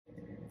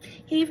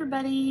Hey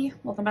everybody,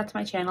 welcome back to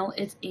my channel.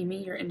 It's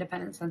Amy, your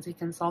independent Scentsy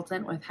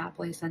consultant with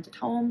Happily Scented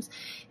Homes,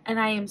 and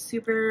I am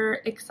super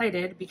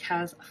excited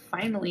because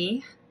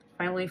finally,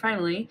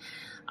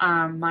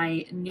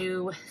 my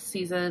new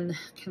season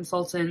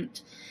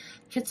consultant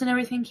kits and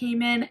everything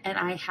came in, and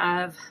I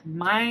have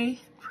my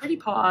pretty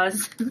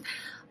paws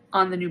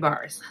on the new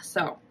bars.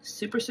 So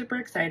super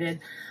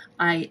excited.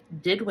 I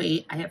did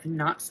wait. I have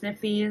not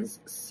sniffed these,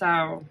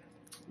 so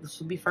this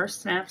will be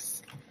first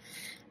sniffs,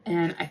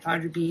 and I thought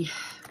it'd be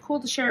cool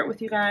to share it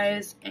with you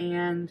guys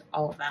and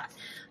all of that.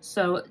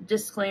 So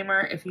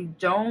disclaimer, if you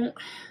don't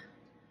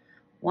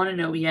want to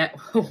know yet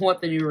what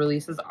the new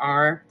releases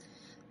are,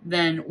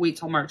 then wait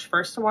till March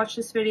 1st to watch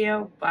this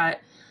video. But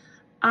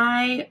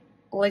I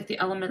like the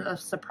element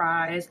of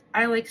surprise.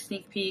 I like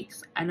sneak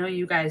peeks. I know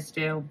you guys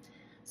do.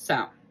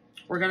 So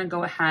we're going to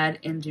go ahead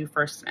and do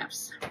first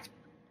sniffs.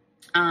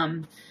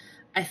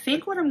 I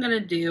think what I'm going to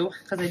do,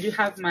 because I do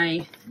have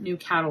my new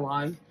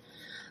catalog,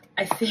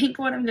 I think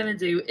what I'm going to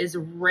do is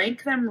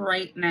rank them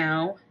right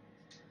now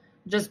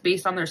just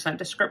based on their scent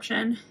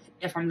description,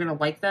 if I'm going to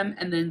like them,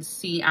 and then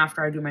see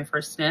after I do my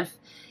first sniff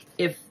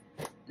if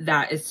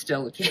that is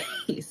still the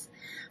case.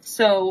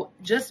 So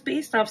just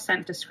based off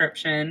scent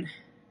description,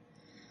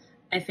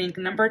 I think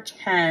number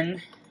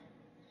 10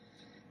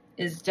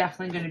 is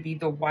definitely going to be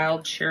the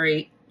Wild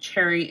Cherry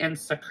and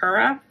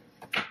Sakura.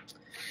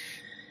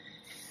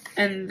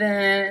 And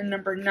then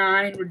number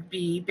 9 would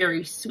be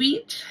Berry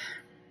Sweet.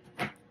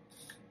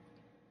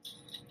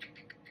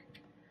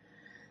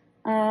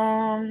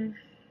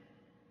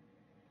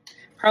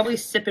 Probably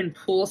Sippin'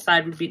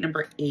 Poolside would be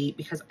number 8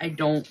 because I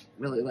don't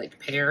really like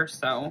pear.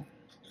 So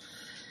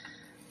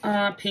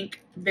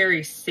Pink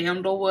Berry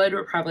Sandalwood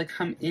would probably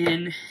come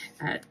in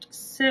at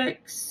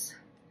 6.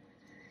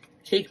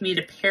 Take Me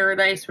to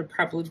Paradise would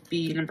probably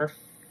be number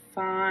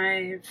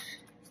 5.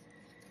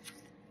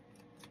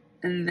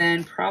 And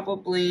then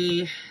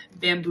probably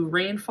Bamboo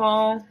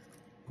Rainfall.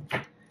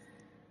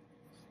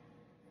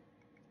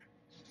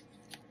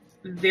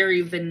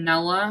 Very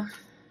Vanilla.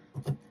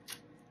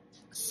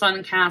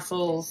 Sun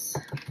Castles,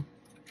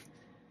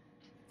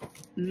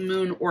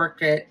 Moon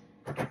Orchid,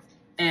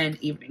 and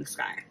Evening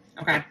Sky.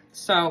 Okay,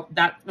 so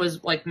that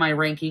was like my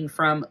ranking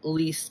from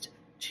least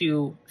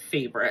to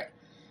favorite,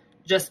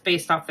 just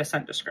based off the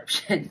scent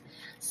description.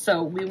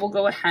 So we will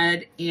go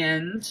ahead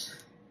and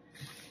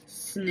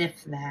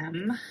sniff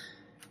them.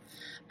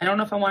 I don't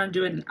know if I want to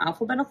do it in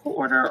alphabetical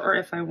order or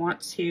if I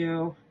want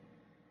to,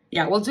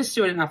 yeah, we'll just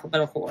do it in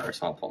alphabetical order,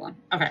 so I'll pull them.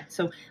 Okay,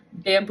 so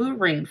Bamboo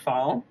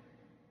Rainfall.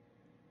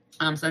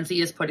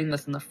 Scentsy is putting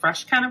this in the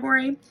fresh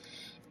category,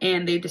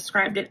 and they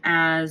described it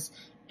as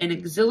an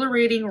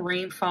exhilarating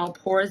rainfall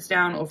pours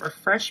down over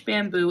fresh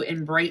bamboo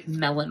and bright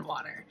melon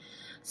water.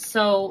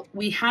 So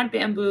we had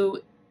bamboo,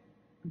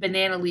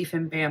 banana leaf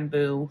and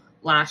bamboo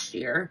last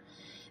year,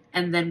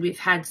 and then we've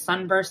had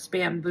sunburst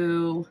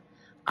bamboo.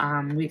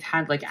 We've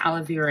had like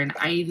aloe vera and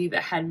ivy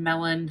that had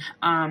melon,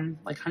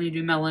 like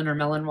honeydew melon or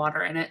melon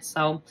water in it.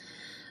 So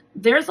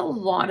there's a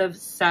lot of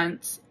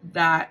scents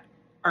that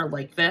are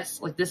like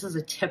this. Like this is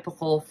a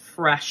typical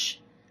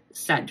fresh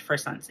scent for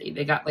Scentsy.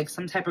 They got like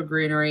some type of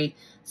greenery,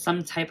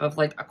 some type of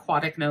like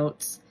aquatic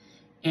notes,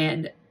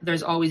 and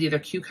there's always either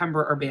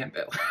cucumber or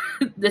bamboo.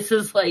 This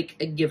is like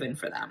a given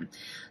for them.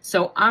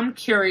 So I'm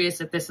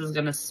curious if this is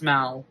going to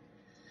smell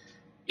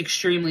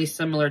extremely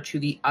similar to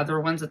the other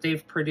ones that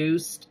they've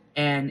produced,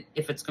 and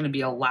if it's going to be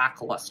a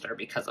lackluster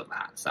because of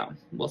that. So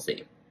we'll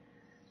see.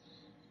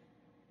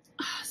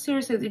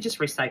 Seriously, they just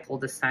recycled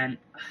the scent.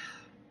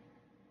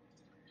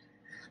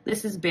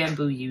 This is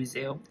Bamboo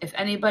Yuzu. If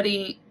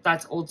anybody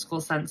that's old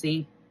school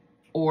Scentsy,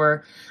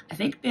 or I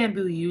think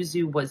Bamboo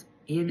Yuzu was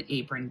in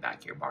a Bring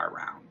Back Your Bar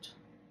round,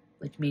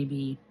 like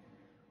maybe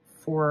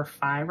 4 or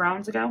 5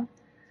 rounds ago.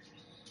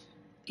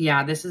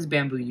 Yeah, this is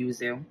Bamboo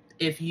Yuzu.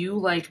 If you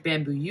like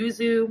Bamboo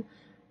Yuzu,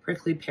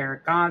 Prickly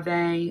Pear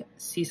Agave,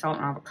 Sea Salt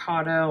and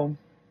Avocado,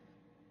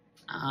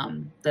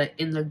 the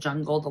In the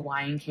Jungle, the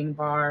Lion King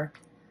bar,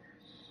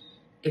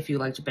 if you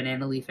liked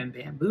Banana Leaf and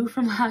Bamboo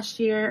from last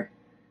year,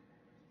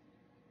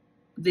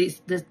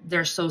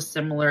 they're so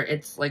similar.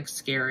 It's like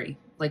scary.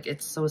 Like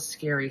it's so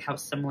scary how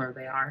similar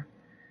they are.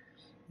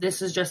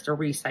 This is just a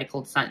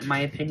recycled scent in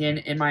my opinion.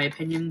 In my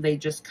opinion, they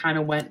just kind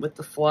of went with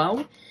the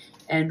flow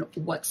and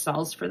what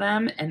sells for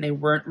them, and they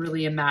weren't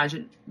really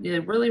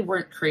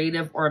weren't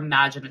creative or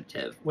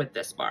imaginative with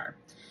this bar.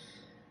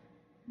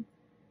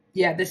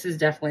 Yeah, this is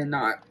definitely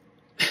not.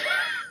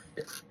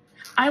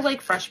 I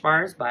like fresh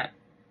bars, but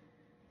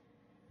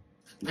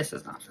this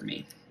is not for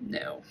me.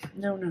 No.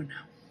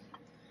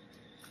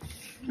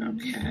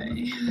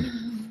 Okay,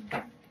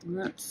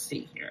 let's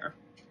see here.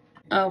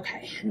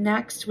 Okay,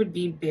 next would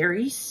be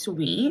Berry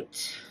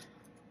Sweet.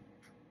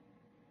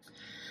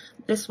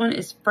 This one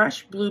is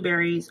fresh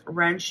blueberries,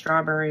 red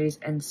strawberries,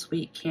 and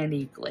sweet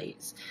candy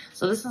glaze.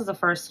 So this is the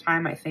first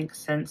time, I think,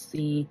 since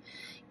the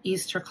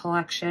Easter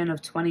collection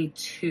of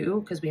 22,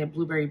 because we had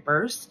Blueberry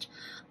Burst,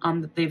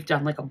 that they've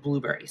done like a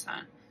blueberry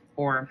scent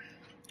or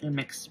a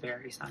mixed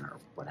berry scent or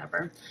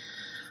whatever.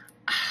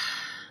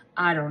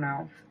 I don't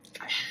know.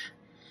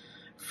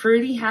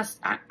 Fruity has,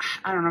 I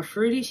don't know,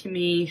 fruity to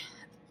me,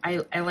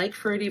 I like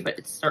fruity, but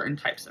it's certain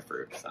types of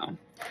fruit, so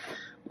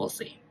we'll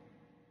see.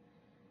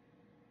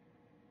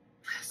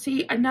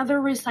 See, another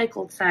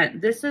recycled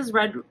scent. This is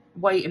red,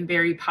 white, and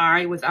berry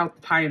pie without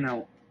the pie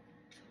note.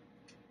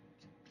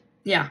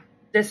 Yeah,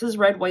 this is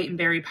red, white, and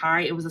berry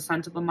pie. It was a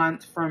scent of the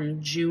month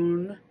from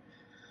June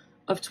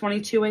of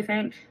 22, I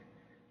think.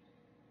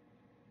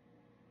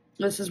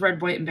 This is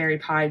red, white, and berry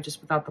pie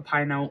just without the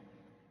pie note.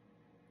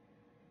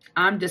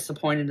 I'm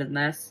disappointed in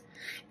this.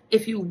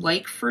 If you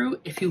like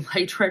fruit, if you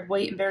liked red,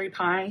 white, and berry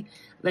pie,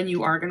 then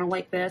you are going to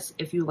like this.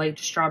 If you liked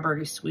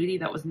strawberry sweetie,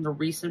 that was in the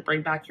recent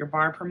Bring Back Your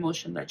Bar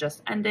promotion that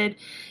just ended.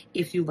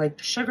 If you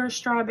liked sugar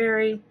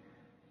strawberry,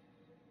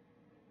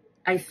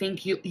 I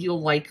think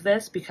you'll like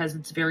this because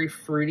it's very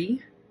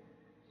fruity.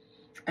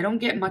 I don't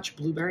get much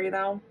blueberry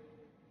though.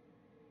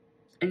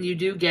 And you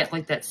do get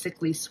like that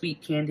sickly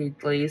sweet candied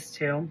glaze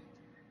too.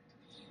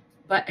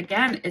 But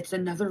again, it's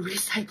another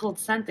recycled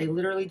scent. They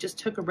literally just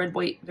took a red,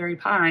 white, berry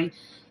pie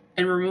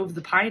and removed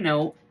the pie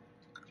note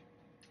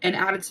and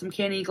added some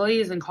candy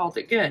glaze and called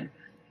it good.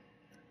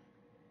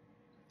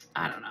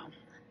 I don't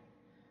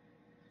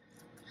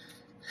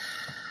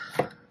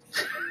know.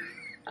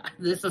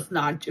 This is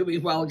not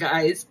doing well,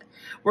 guys.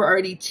 We're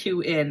already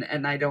 2 in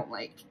and I don't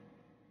like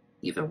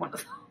either one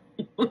of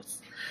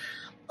those.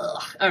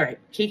 Ugh. All right,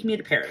 Cake Me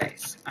to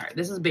Paradise. All right,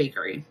 this is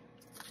bakery.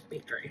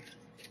 Bakery.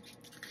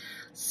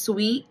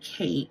 Sweet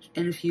cake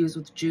infused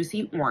with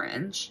juicy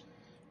orange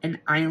and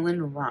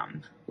island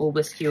rum will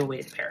whisk you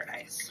away to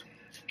paradise.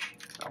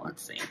 So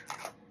let's see.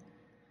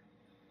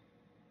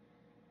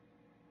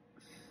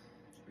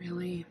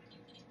 Really?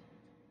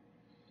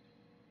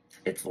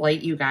 It's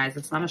light, you guys.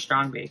 It's not a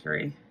strong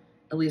bakery,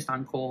 at least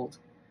on cold.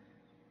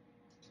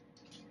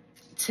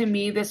 To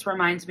me, this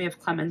reminds me of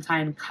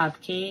Clementine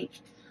Cupcake,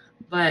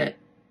 but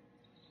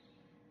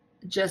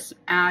just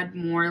add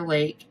more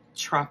like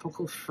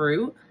tropical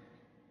fruit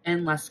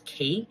and less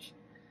cake.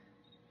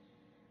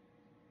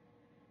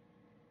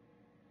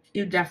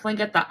 You definitely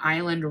get the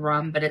island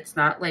rum, but it's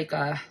not like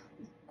a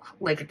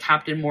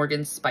Captain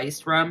Morgan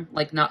spiced rum,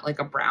 like not like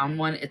a brown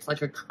one. It's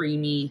like a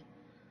creamy,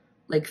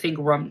 like think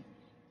rum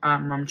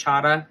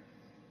chata.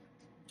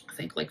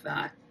 Think like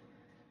that.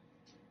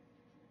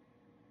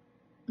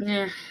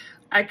 Yeah,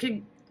 I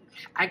could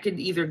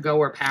either go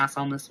or pass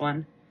on this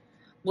one.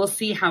 We'll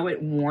see how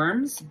it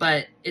warms,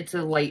 but it's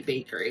a light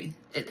bakery.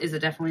 It is a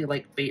definitely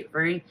light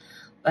bakery.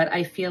 But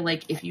I feel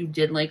like if you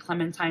did like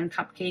Clementine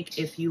Cupcake,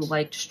 if you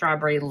liked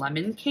Strawberry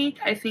Lemon Cake,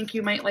 I think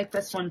you might like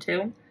this one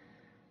too.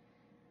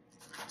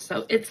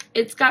 So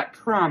it's got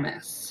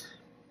promise,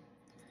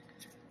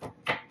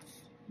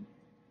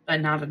 but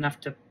not enough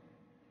to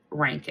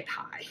rank it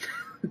high.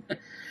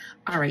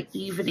 All right,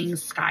 Evening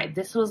Sky.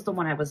 This was the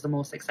one I was the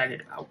most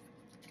excited about.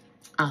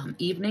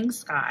 Evening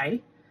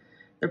Sky.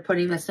 They're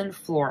putting this in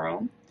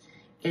floral.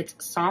 It's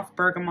soft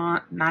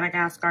bergamot,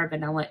 Madagascar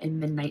vanilla, and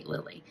Midnight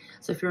Lily.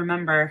 So if you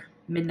remember,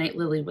 Midnight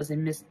Lily was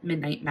in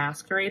Midnight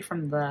Masquerade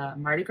from the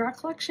Mardi Gras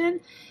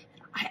collection.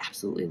 I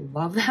absolutely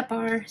love that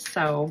bar.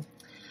 So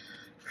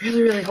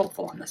really, really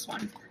hopeful on this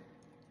one.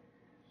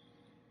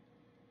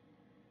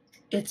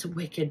 It's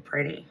wicked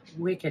pretty.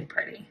 Wicked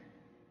pretty.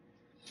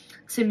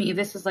 To me,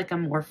 this is like a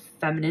more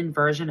feminine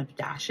version of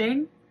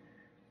Dashing.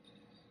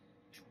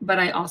 But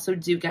I also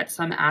do get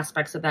some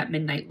aspects of that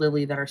Midnight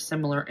Lily that are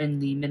similar in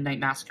the Midnight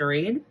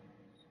Masquerade.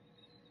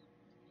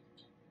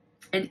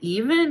 And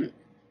even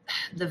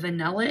the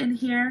vanilla in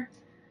here,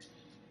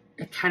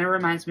 it kind of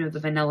reminds me of the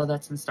vanilla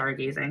that's in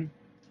Stargazing.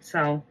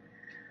 So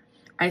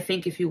I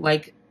think if you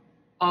like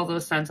all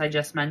those scents I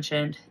just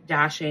mentioned,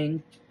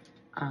 Dashing,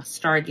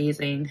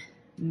 Stargazing,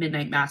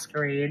 Midnight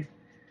Masquerade,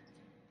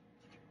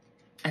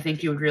 I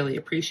think you would really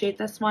appreciate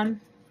this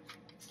one.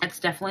 It's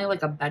definitely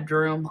like a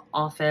bedroom,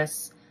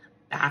 office,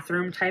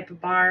 bathroom type of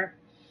bar.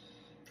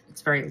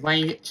 It's very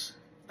light,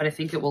 but I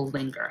think it will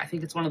linger. I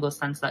think it's one of those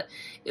scents that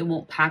it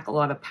won't pack a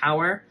lot of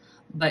power,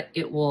 but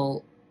it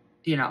will,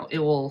 you know, it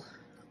will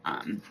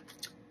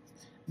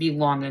be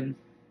long and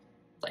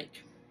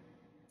like,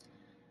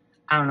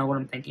 I don't know what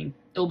I'm thinking.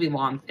 It'll be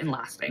long and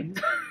lasting,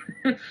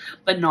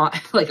 but not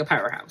like a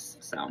powerhouse.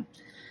 So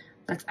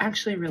that's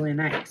actually really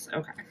nice.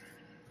 Okay.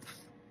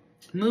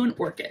 Moon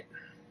Orchid.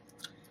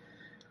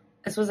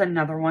 This was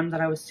another one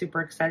that I was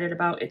super excited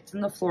about. It's in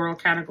the floral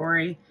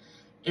category.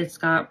 It's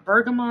got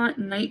bergamot,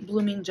 night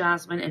blooming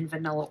jasmine, and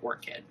vanilla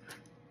orchid.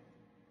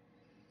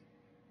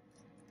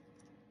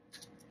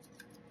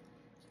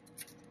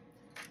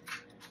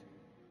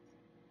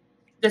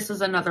 This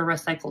is another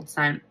recycled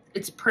scent.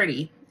 It's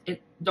pretty.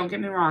 Don't get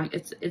me wrong.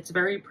 It's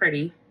very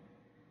pretty.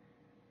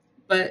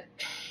 But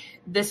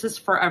this is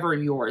Forever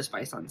Yours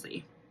by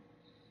Scentsy.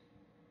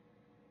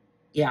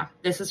 Yeah,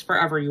 this is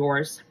Forever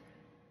Yours.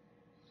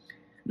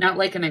 Not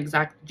like an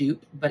exact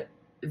dupe, but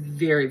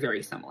very,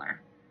 very similar.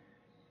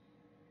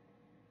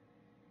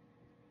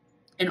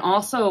 And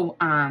also,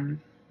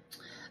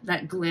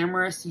 that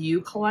Glamorous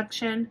You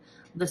collection,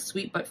 the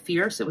Sweet But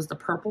Fierce, it was the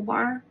purple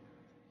bar.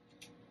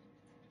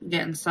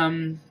 Getting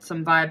some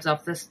vibes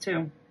off this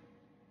too.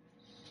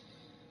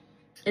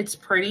 It's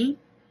pretty.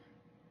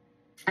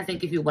 I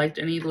think if you liked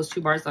any of those two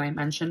bars that I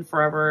mentioned,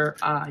 Forever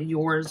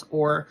Yours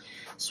or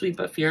Sweet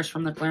But Fierce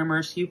from the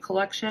Glamorous You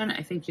collection,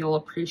 I think you'll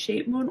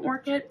appreciate Moon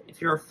Orchid.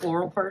 If you're a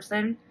floral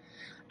person,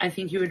 I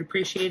think you would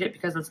appreciate it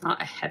because it's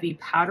not a heavy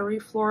powdery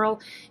floral.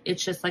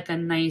 It's just like a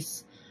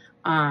nice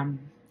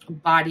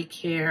body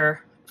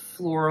care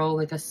floral,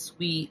 like a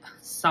sweet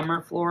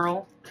summer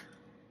floral.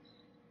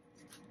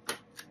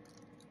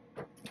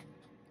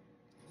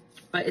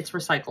 But it's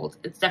recycled.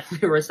 It's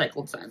definitely a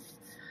recycled scent.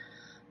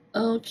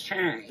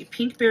 Okay,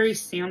 Pinkberry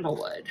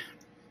Sandalwood.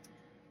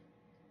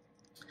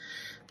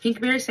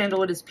 Pinkberry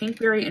Sandalwood is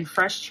pinkberry and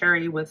fresh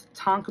cherry with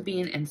tonka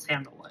bean and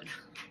sandalwood.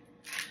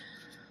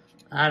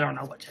 I don't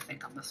know what to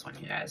think on this one,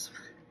 you guys.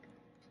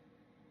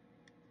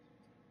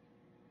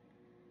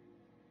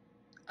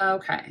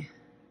 Okay.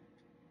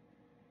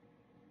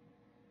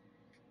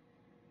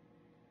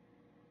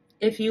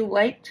 If you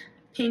liked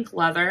pink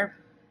leather,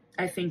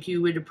 I think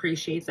you would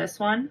appreciate this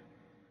one.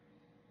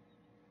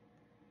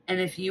 And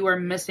if you are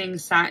missing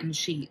satin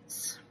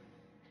sheets,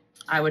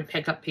 I would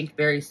pick up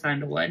Pinkberry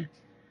Sandalwood.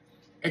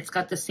 It's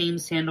got the same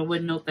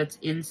sandalwood note that's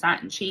in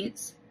satin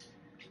sheets,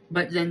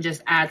 but then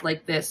just add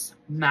like this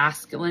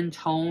masculine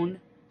tone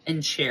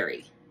and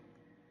cherry.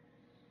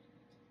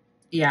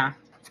 Yeah.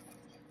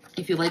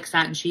 If you like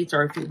satin sheets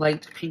or if you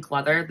liked pink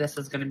leather, this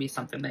is going to be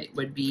something that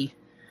would be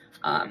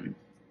in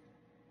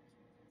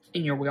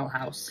your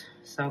wheelhouse.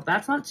 So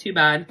that's not too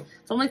bad.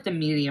 It's on like the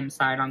medium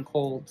side on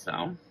cold,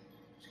 so.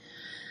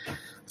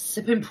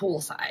 Sipping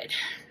Poolside.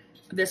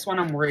 This one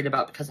I'm worried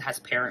about because it has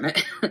pear in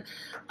it.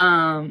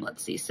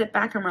 Let's see. Sit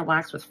back and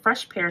relax with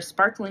fresh pear,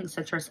 sparkling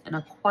citrus, and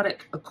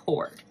aquatic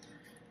accord.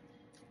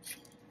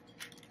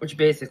 Which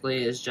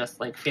basically is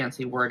just like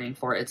fancy wording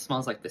for it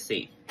smells like the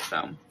sea.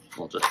 So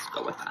we'll just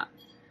go with that.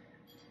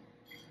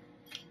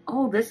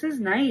 Oh, this is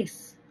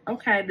nice.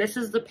 Okay, this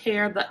is the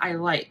pear that I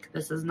like.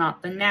 This is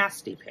not the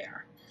nasty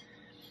pear.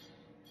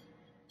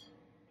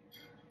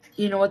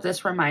 You know what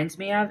this reminds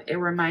me of? It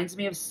reminds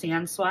me of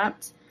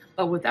Sandswept,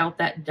 but without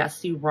that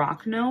dusty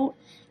rock note,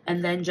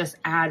 and then just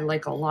add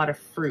like a lot of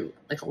fruit,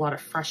 like a lot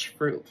of fresh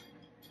fruit.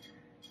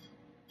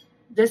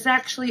 This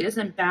actually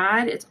isn't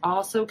bad. It's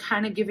also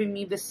kind of giving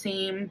me the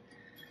same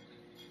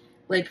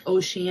like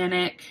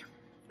oceanic,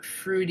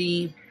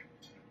 fruity,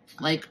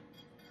 like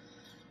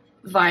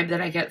vibe that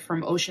I get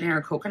from Ocean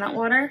Air coconut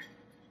water.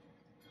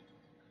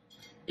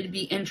 It'd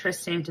be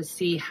interesting to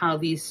see how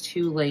these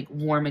two like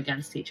warm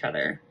against each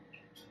other.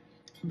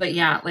 But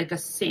yeah, like a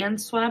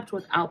Sandswept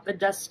without the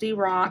dusty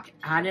rock,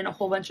 add in a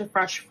whole bunch of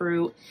fresh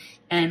fruit,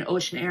 and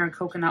Ocean Air and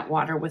coconut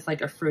water with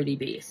like a fruity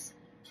base.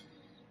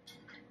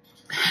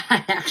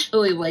 I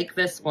actually like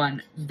this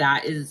one.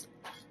 That is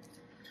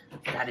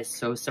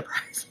so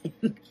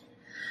surprising.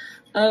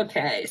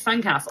 Okay,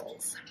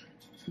 Suncastles.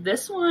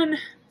 This one,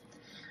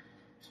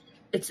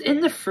 it's in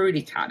the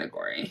fruity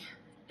category.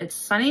 It's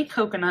Sunny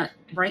Coconut,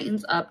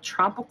 brightens up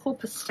tropical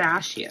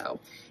pistachio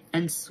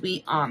and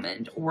sweet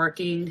almond,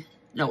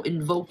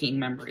 invoking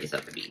memories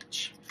of the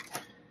beach.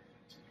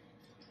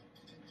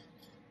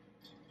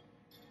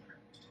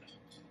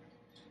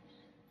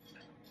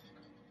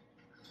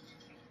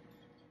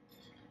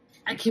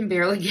 I can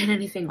barely get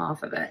anything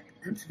off of it.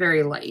 It's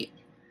very light.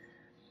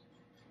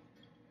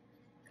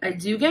 I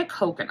do get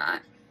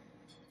coconut,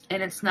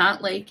 and it's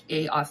not like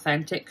a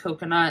authentic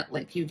coconut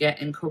like you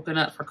get in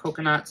Coconut for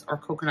Coconuts or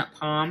Coconut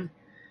Palm.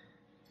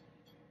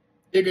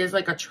 It is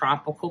like a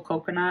tropical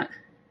coconut.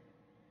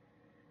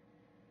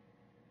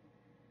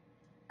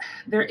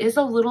 There is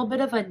a little bit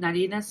of a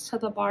nuttiness to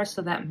the bar,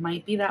 so that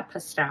might be that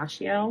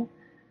pistachio,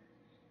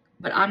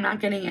 but I'm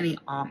not getting any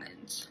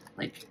almond.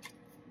 Like,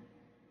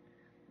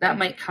 that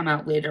might come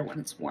out later when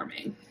it's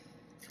warming.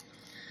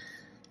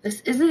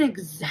 This isn't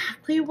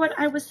exactly what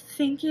I was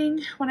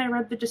thinking when I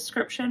read the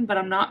description, but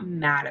I'm not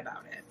mad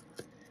about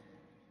it.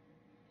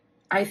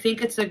 I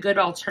think it's a good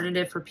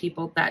alternative for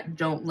people that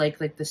don't like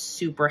the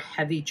super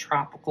heavy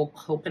tropical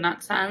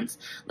coconut scents.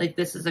 Like,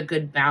 this is a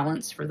good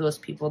balance for those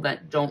people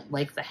that don't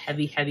like the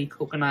heavy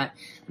coconut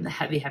and the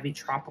heavy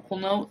tropical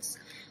notes.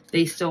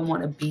 They still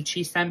want a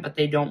beachy scent, but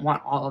they don't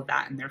want all of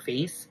that in their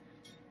face.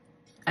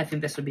 I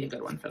think this would be a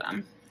good one for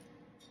them.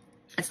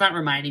 It's not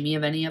reminding me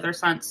of any other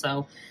scent,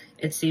 so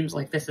it seems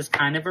like this is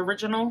kind of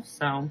original.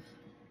 So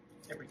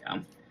there we go.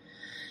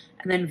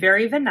 And then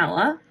Very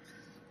Vanilla.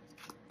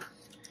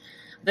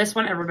 This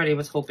one everybody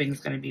was hoping is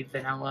going to be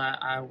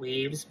Vanilla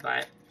Waves,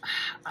 but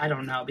I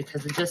don't know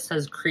because it just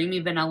says creamy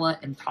vanilla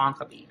and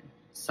tonka bean.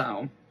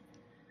 So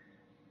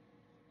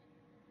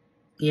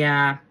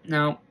yeah,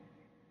 no,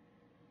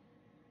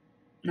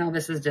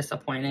 this is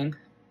disappointing.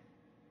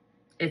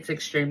 It's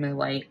extremely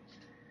light.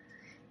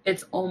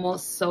 It's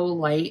almost so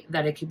light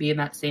that it could be in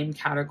that same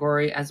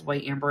category as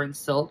White Amber and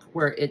Silk,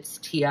 where it's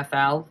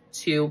TFL,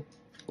 too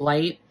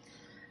light.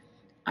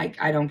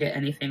 I don't get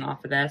anything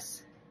off of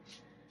this.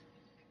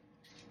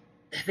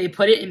 They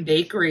put it in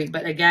bakery,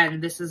 but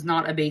again, this is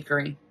not a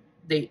bakery.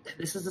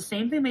 This is the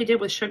same thing they did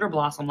with Sugar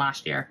Blossom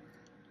last year.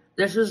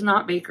 This is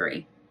not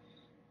bakery.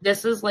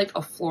 This is like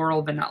a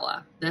floral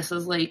vanilla. This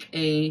is like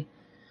a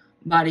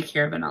Body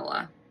Care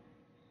Vanilla.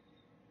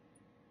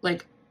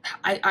 Like,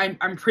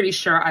 I'm pretty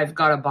sure I've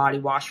got a body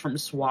wash from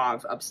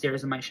Suave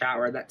upstairs in my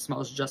shower that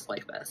smells just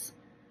like this.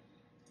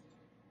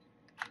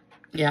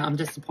 Yeah, I'm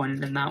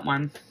disappointed in that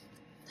one.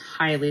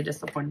 Highly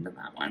disappointed in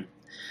that one.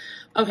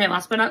 Okay,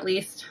 last but not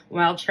least,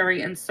 Wild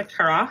Cherry and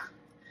Sakura.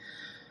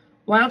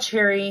 Wild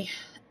Cherry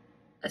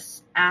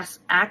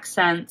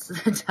accents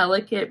the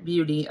delicate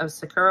beauty of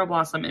Sakura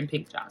Blossom and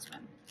Pink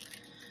Jasmine.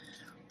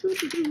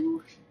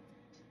 Doo-doo-doo.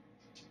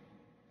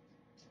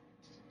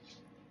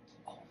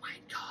 Oh my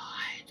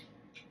God.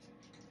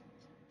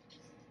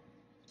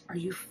 Are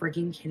you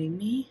friggin' kidding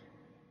me?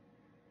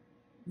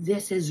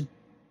 This is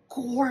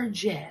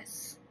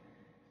gorgeous.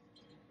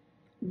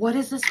 What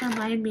does this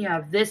remind me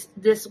of? This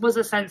was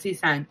a Scentsy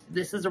scent.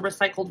 This is a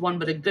recycled one,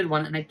 but a good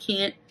one, and I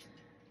can't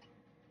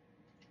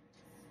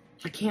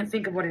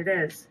think of what it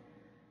is.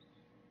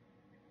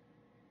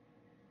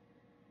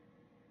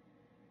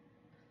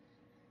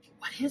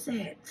 What is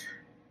it?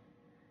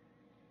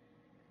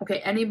 Okay,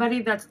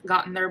 anybody that's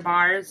gotten their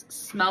bars,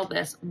 smell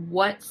this.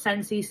 What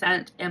Scentsy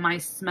scent am I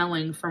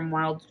smelling from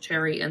Wild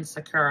Cherry and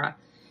Sakura?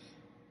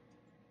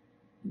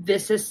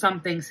 This is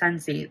something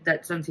Scentsy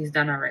that Scentsy's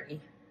done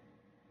already.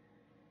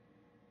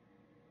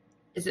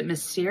 Is it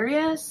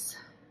Mysterious?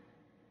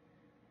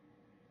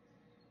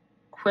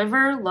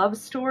 Quiver? Love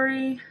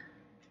Story?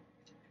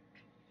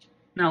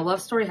 No,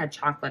 Love Story had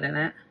chocolate in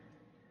it.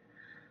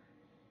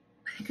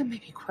 I think it may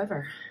be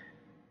Quiver.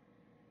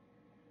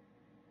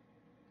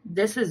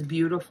 This is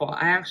beautiful.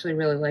 I actually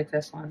really like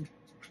this one.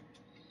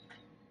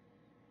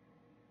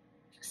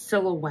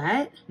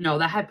 Silhouette? No,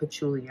 that had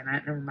patchouli in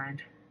it. Never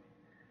mind.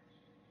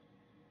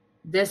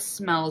 This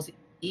smells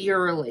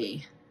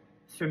eerily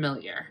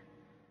familiar.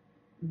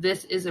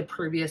 This is a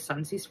previous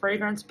Scentsy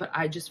fragrance, but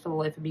I just for the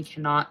life of me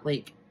cannot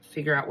like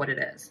figure out what it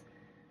is.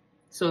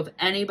 So if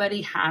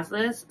anybody has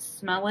this,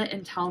 smell it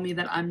and tell me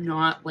that I'm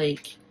not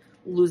like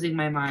losing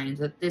my mind,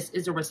 that this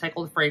is a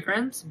recycled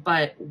fragrance,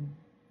 but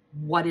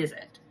what is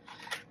it?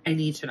 I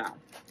need to know.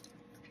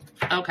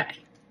 Okay,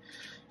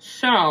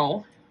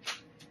 so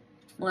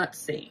let's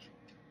see.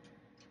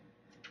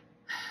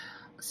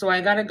 So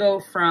I gotta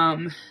go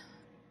from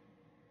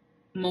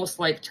most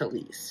like to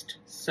least.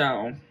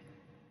 So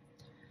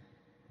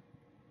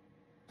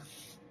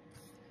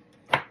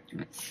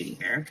let's see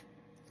here.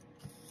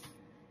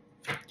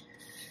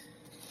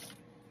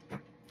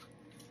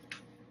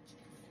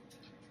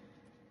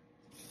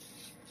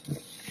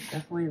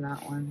 Definitely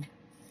that one.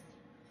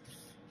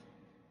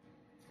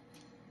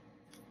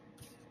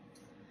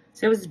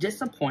 See, I was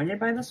disappointed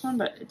by this one,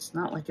 but it's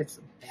not like it's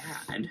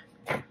bad.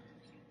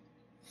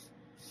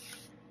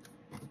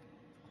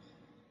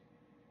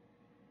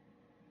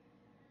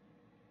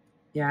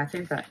 Yeah, I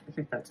think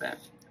that's it.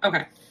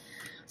 Okay.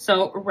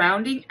 So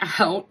rounding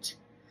out,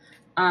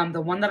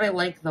 the one that I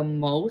like the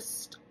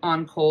most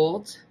on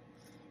cold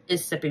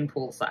is Sipping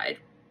Poolside.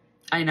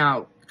 I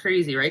know,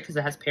 crazy, right? Because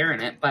it has pear in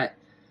it, but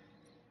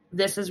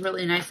this is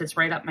really nice. It's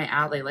right up my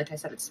alley. Like I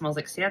said, it smells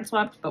like sand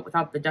swept, but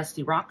without the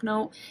dusty rock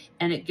note.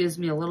 And it gives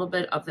me a little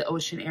bit of the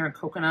ocean air and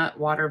coconut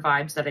water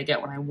vibes that I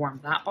get when I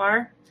warm that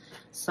bar.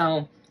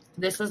 So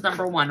this is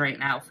number one right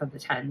now for the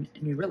 10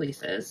 new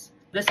releases.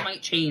 This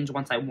might change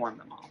once I warm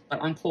them all, but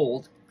on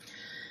cold.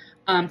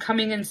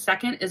 Coming in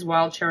second is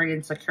Wild Cherry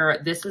and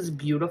Sakura. This is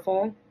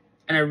beautiful,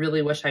 and I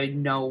really wish I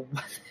know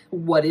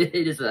what it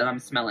is that I'm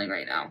smelling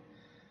right now.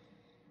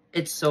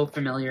 It's so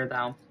familiar,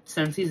 though.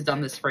 Scentsy's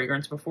done this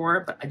fragrance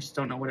before, but I just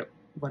don't know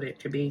what it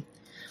could be.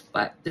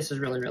 But this is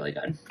really, really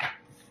good.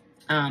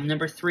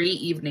 Number 3,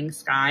 Evening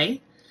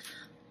Sky.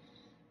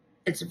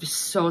 It's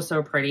so,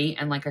 so pretty,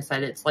 and like I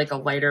said, it's like a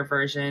lighter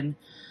version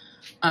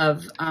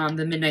of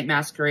the Midnight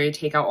Masquerade.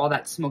 Take out all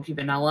that smoky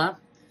vanilla,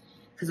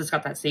 because it's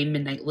got that same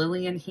Midnight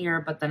Lily in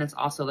here, but then it's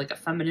also like a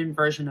feminine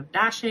version of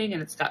Dashing,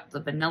 and it's got the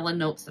vanilla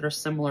notes that are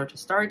similar to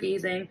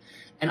Stargazing,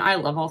 and I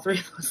love all 3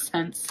 of those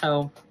scents,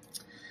 so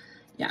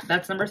yeah,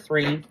 that's number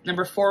 3.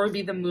 Number 4 would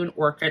be the Moon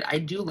Orchid. I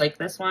do like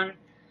this one.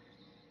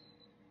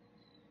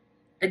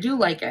 I do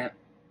like it,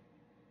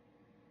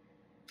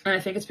 and I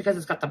think it's because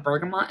it's got the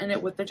bergamot in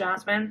it with the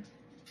jasmine.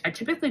 I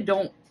typically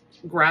don't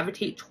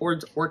gravitate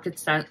towards orchid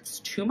scents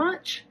too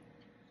much,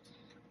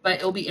 but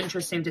it'll be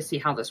interesting to see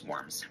how this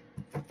warms.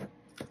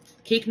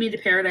 Cake Me to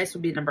Paradise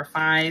would be number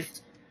 5.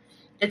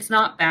 It's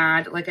not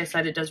bad. Like I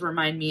said, it does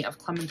remind me of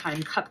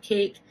Clementine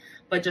Cupcake,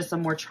 but just a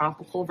more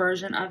tropical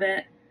version of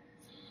it.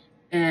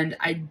 And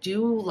I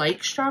do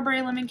like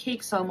Strawberry Lemon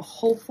Cake, so I'm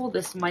hopeful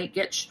this might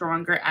get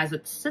stronger as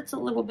it sits a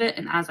little bit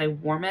and as I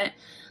warm it.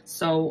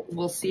 So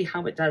we'll see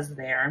how it does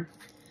there.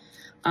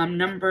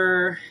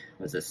 Number,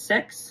 was it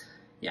 6?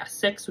 Yeah,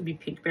 6 would be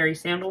Pinkberry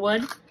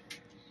Sandalwood.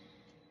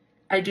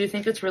 I do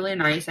think it's really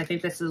nice. I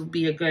think this will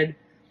be a good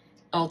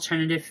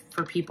alternative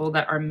for people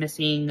that are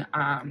missing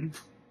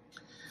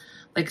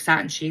like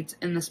satin sheets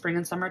in the spring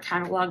and summer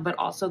catalog, but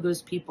also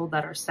those people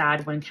that are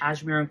sad when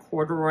cashmere and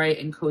corduroy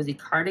and cozy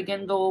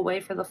cardigan go away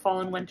for the fall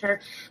and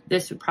winter.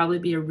 This would probably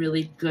be a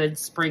really good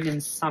spring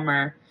and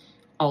summer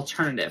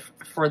alternative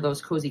for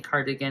those cozy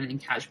cardigan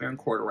and cashmere and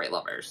corduroy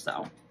lovers.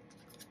 So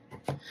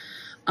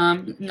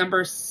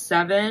Number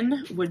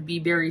 7 would be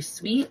Berry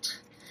Sweet.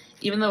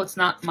 Even though it's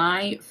not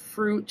my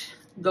fruit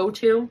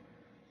go-to,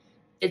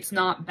 it's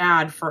not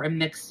bad for a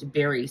mixed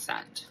berry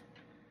scent.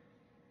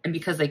 And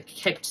because they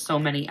kicked so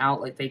many out,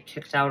 like they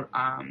kicked out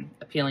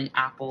Appealing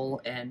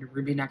Apple and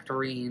Ruby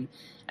Nectarine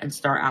and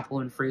Star Apple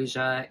and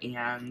Freesia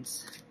and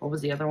what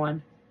was the other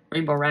one?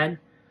 Rainbow Red.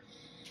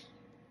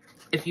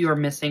 If you are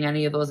missing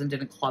any of those and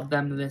didn't club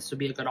them, then this would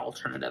be a good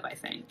alternative, I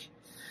think.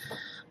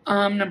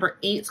 Number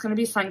 8 is going to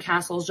be Sun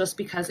Castles, just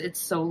because it's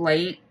so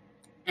light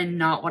and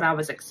not what I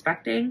was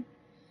expecting.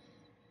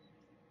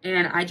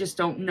 And I just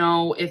don't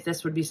know if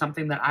this would be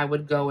something that I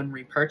would go and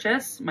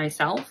repurchase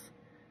myself.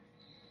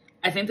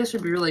 I think this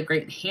would be really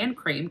great in hand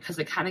cream because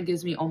it kind of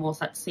gives me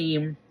almost that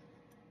same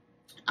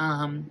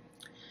tone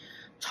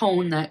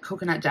that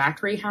Coconut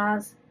Daiquiri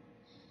has.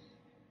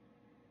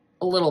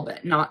 A little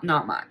bit, not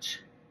much.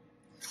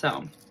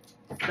 So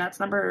that's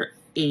number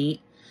 8.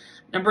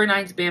 Number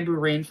 9 is Bamboo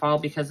Rainfall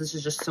because this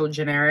is just so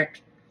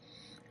generic.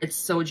 It's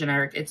so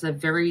generic. It's a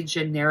very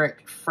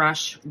generic,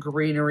 fresh,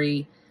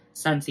 greenery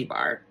Scentsy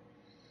bar.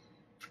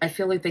 I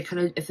feel like they could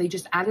have, if they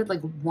just added like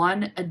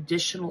one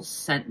additional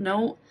scent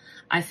note,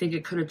 I think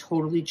it could have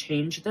totally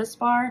changed this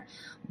bar.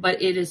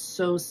 But it is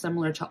so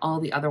similar to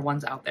all the other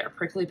ones out there.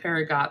 Prickly Pear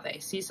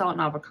Agave, Sea Salt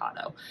and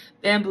Avocado,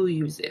 Bamboo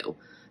Yuzu,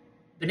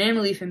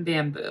 Banana Leaf and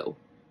Bamboo,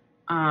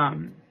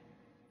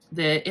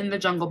 the In the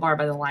Jungle bar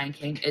by the Lion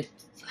King.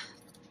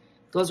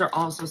 Those are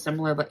all so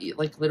similar, but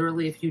like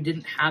literally if you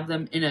didn't have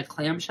them in a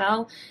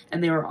clamshell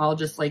and they were all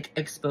just like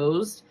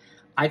exposed,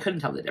 I couldn't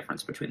tell the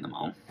difference between them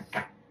all.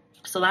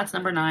 So that's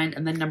number 9.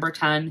 And then number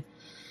 10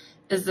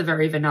 is the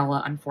Very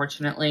Vanilla,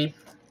 unfortunately.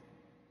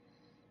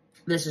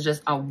 This is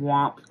just a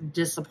womp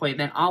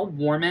disappointment. I'll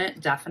warm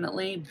it,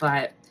 definitely,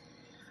 but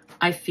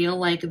I feel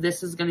like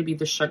this is going to be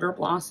the Sugar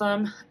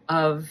Blossom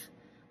of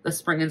the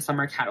spring and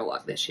summer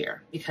catalog this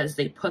year because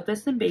they put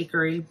this in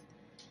bakery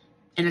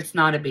and it's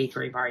not a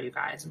bakery bar, you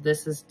guys.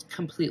 This is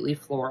completely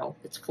floral.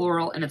 It's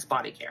floral and it's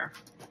body care.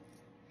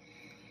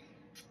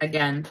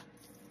 Again,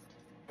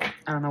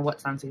 I don't know what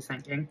Scentsy's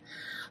thinking.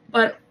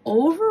 But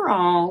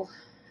overall,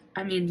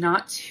 I mean,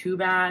 not too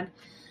bad.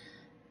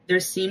 There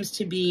seems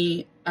to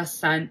be a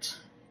scent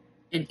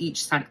in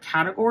each scent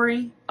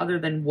category other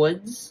than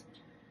woods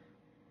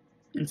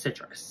and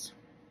citrus.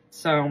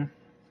 So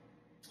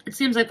it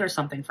seems like there's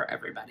something for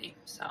everybody.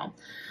 So,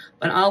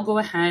 but I'll go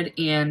ahead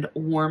and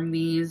warm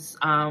these.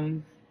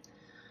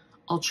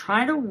 I'll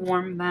try to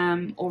warm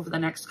them over the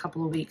next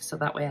couple of weeks so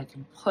that way I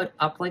can put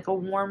up like a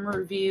warm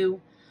review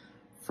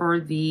for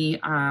the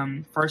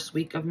first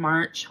week of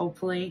March,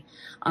 hopefully.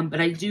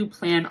 But I do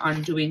plan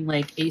on doing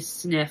like a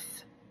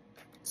sniff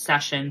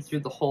session through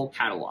the whole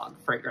catalog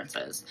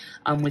fragrances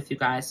with you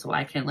guys so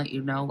I can let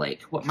you know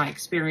like what my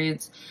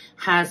experience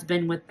has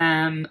been with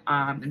them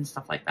and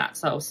stuff like that.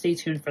 So stay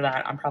tuned for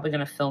that. I'm probably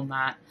going to film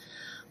that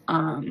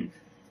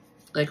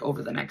like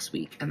over the next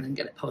week and then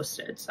get it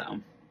posted. So.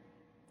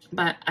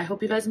 But I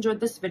hope you guys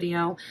enjoyed this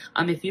video.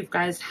 If you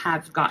guys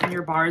have gotten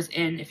your bars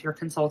in, if you're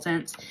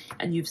consultants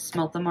and you've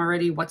smelt them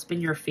already, what's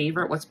been your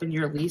favorite? What's been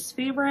your least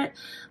favorite?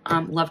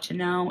 Love to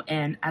know.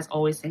 And as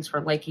always, thanks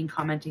for liking,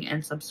 commenting,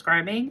 and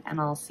subscribing.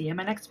 And I'll see you in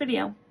my next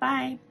video.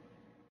 Bye.